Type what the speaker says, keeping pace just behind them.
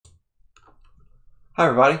Hi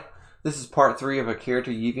everybody, this is part 3 of a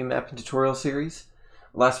character UV mapping tutorial series.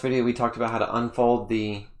 Last video we talked about how to unfold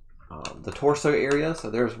the torso area, so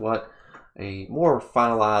there's what a more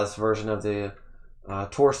finalized version of the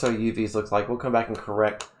torso UVs looks like. We'll come back and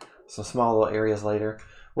correct some small little areas later.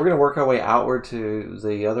 We're going to work our way outward to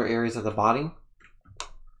the other areas of the body,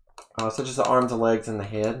 such as the arms, the legs, and the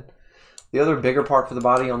head. The other bigger part for the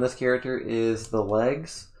body on this character is the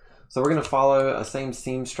legs. So we're going to follow a same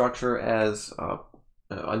seam structure as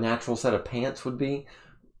a natural set of pants would be,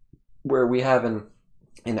 where we have an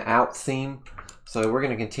out seam. So we're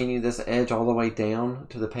going to continue this edge all the way down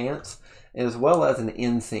to the pants, as well as an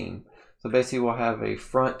inseam. So basically we'll have a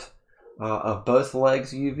front of both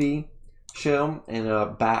legs UV shell and a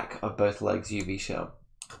back of both legs UV shell.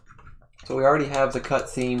 So we already have the cut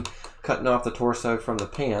seam cutting off the torso from the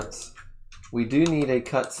pants. We do need a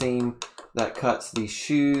cut seam that cuts the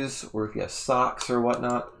shoes, or if you have socks or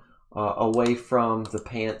whatnot, away from the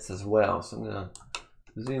pants as well. So I'm going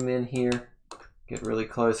to zoom in here, get really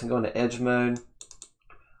close, and go into edge mode.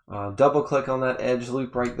 Double click on that edge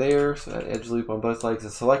loop right there, so that edge loop on both legs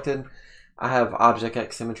is selected. I have Object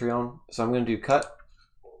X Symmetry on, so I'm going to do cut.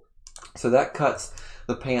 So that cuts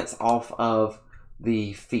the pants off of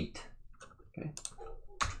the feet. Okay.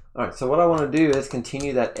 Alright, so what I want to do is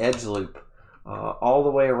continue that edge loop all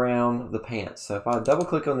the way around the pants. So if I double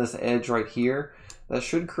click on this edge right here, that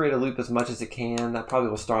should create a loop as much as it can. That probably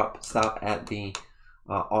will stop at the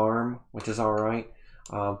arm, which is alright.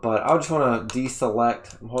 But I just want to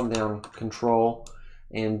deselect, I'm holding down Control,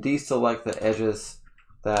 and deselect the edges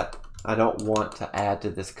that I don't want to add to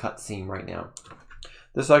this cut seam right now.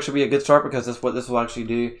 This will actually be a good start, because what this will actually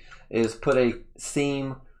do is put a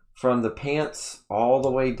seam from the pants all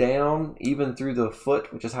the way down, even through the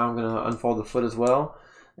foot, which is how I'm going to unfold the foot as well,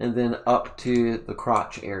 and then up to the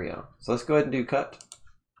crotch area. So let's go ahead and do cut.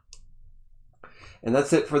 And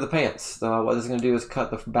that's it for the pants. What this is going to do is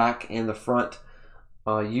cut the back and the front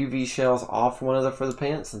UV shells off one another for the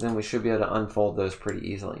pants, and then we should be able to unfold those pretty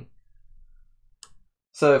easily.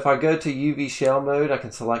 So if I go to UV shell mode, I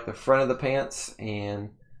can select the front of the pants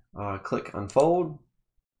and click unfold.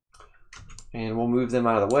 And we'll move them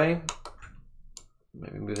out of the way.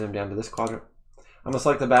 Maybe move them down to this quadrant. I'm going to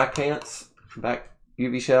select the back pants, back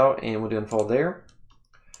UV shell, and we'll do unfold there.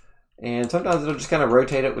 And sometimes it'll just kind of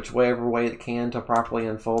rotate it whichever way it can to properly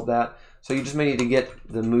unfold that. So you just may need to get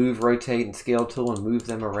the move, rotate, and scale tool and move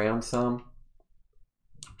them around some.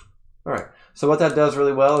 Alright, so what that does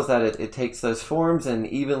really well is that it takes those forms and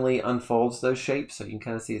evenly unfolds those shapes. So you can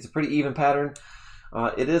kind of see it's a pretty even pattern.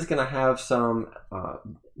 It is going to have some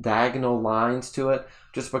diagonal lines to it,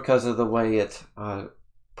 just because of the way it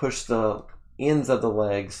pushed the ends of the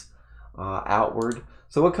legs outward.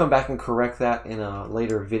 So we'll come back and correct that in a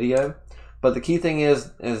later video. But the key thing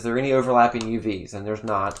is there any overlapping UVs? And there's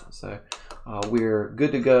not. So we're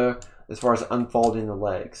good to go as far as unfolding the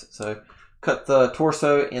legs. So cut the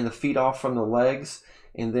torso and the feet off from the legs,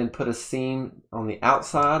 and then put a seam on the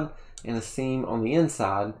outside and a seam on the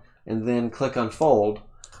inside, and then click unfold,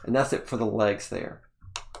 and that's it for the legs there.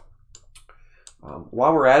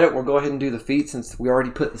 While we're at it, we'll go ahead and do the feet, since we already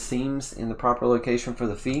put the seams in the proper location for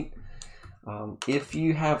the feet. If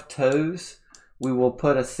you have toes, we will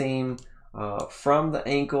put a seam from the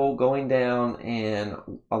ankle going down and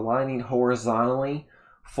aligning horizontally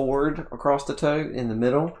forward across the toe in the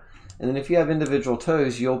middle. And then if you have individual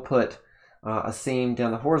toes, you'll put a seam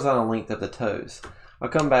down the horizontal length of the toes. I'll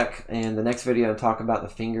come back in the next video and talk about the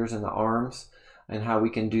fingers and the arms and how we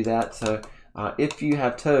can do that. So if you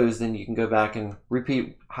have toes, then you can go back and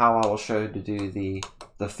repeat how I will show to do the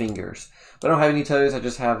fingers. But I don't have any toes, I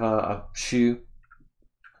just have a shoe.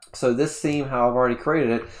 So this seam, how I've already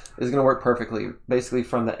created it, is going to work perfectly. Basically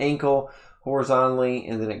from the ankle horizontally,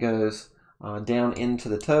 and then it goes down into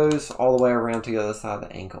the toes all the way around to the other side of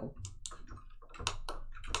the ankle.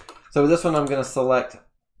 So with this one, I'm going to select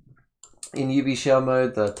in UV shell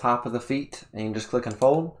mode the top of the feet and just click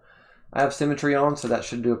unfold. I have symmetry on, so that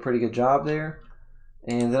should do a pretty good job there.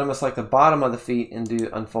 And then I'm going to select the bottom of the feet and do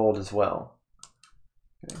unfold as well.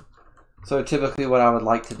 Okay. So typically what I would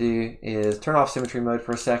like to do is turn off symmetry mode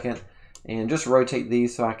for a second and just rotate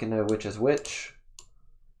these so I can know which is which.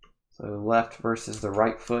 So left versus the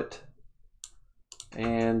right foot.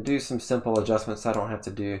 And do some simple adjustments so I don't have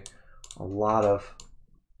to do a lot of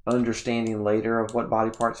understanding later of what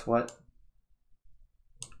body part's what.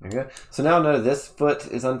 There you go. So now I know this foot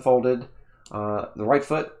is unfolded, the right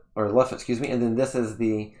foot, or left foot, excuse me, and then this is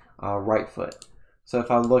the right foot. So if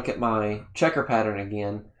I look at my checker pattern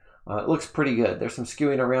again, it looks pretty good. There's some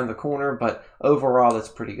skewing around the corner, but overall that's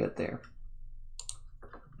pretty good there.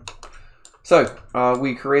 So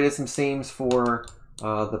we created some seams for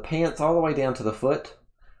the pants all the way down to the foot,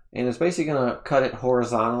 and it's basically going to cut it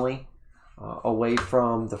horizontally away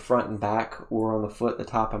from the front and back, or on the foot, the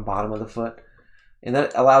top and bottom of the foot. And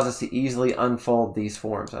that allows us to easily unfold these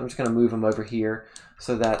forms. I'm just going to move them over here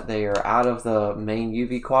so that they are out of the main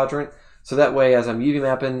UV quadrant. So that way, as I'm UV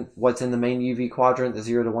mapping, what's in the main UV quadrant, the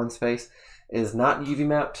 0 to 1 space, is not UV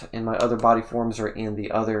mapped, and my other body forms are in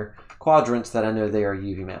the other quadrants that I know they are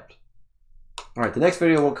UV mapped. All right, the next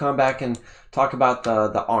video we'll come back and talk about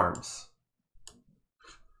the arms.